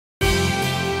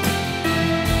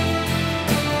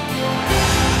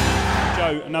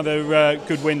Joe, another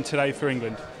good win today for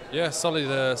England. Yeah,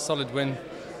 solid win.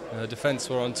 Defence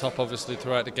were on top obviously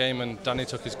throughout the game, and Danny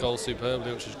took his goal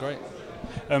superbly, which was great.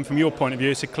 From your point of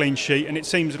view, it's a clean sheet, and it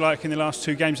seems like in the last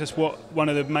two games that's what one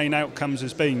of the main outcomes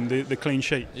has been, the clean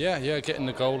sheet. Yeah, getting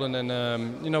the goal, and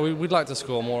then we'd like to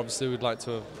score more. Obviously, we'd like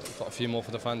to have got a few more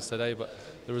for the fans today, but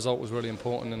the result was really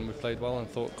important, and we played well and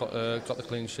thought got the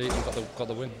clean sheet and got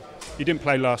the win. You didn't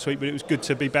play last week, but it was good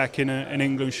to be back in an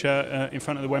England shirt in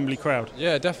front of the Wembley crowd.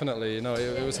 Yeah, definitely.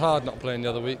 It was hard not playing the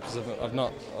other week because I've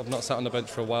not sat on the bench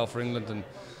for a while for England, and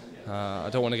I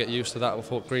don't want to get used to that. I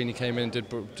thought Greeny came in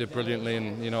and did brilliantly,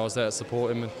 and I was there to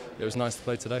support him, and it was nice to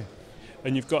play today.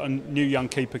 And you've got a new young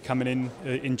keeper coming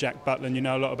in Jack Butler, and you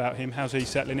know a lot about him. How's he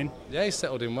settling in? Yeah, he's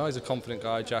settled in well. He's a confident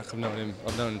guy, Jack. I've known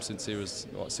him since he was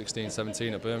 16,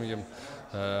 17 at Birmingham.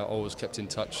 Always kept in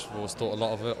touch. Always thought a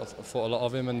lot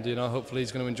of him, and hopefully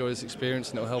he's going to enjoy this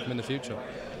experience, and it'll help him in the future.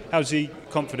 How's the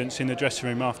confidence in the dressing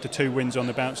room after 2 wins on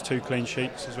the bounce, 2 clean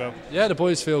sheets as well? Yeah, the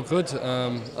boys feel good.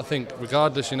 I think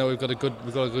regardless, we've got a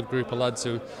good group of lads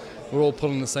who we're all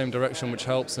pulling in the same direction, which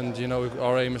helps. And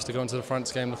our aim is to go into the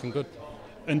France game looking good.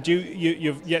 And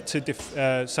you've yet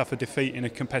to suffer defeat in a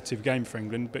competitive game for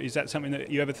England, but is that something that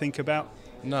you ever think about?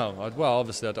 No,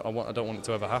 obviously I don't want it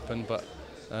to ever happen, but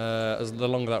as the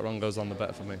longer that run goes on, the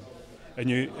better for me.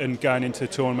 And going into the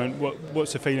tournament,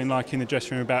 what's the feeling like in the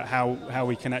dressing room about how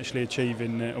we can actually achieve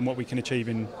and what we can achieve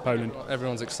in Poland?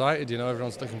 Everyone's excited,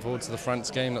 everyone's looking forward to the France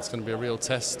game. That's going to be a real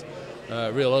test,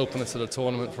 real opener to the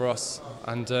tournament for us.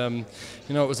 And it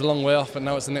was a long way off, but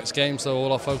now it's the next game, so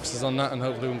all our focus is on that, and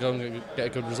hopefully we can go and get a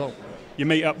good result. You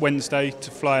meet up Wednesday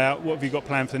to fly out. What have you got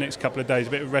planned for the next couple of days?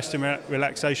 A bit of rest and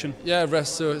relaxation? Yeah,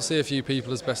 rest, see a few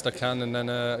people as best I can, and then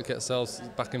get ourselves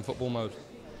back in football mode.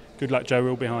 Good luck, Joe. We're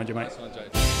all behind you, mate. Nice one,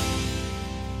 Jay.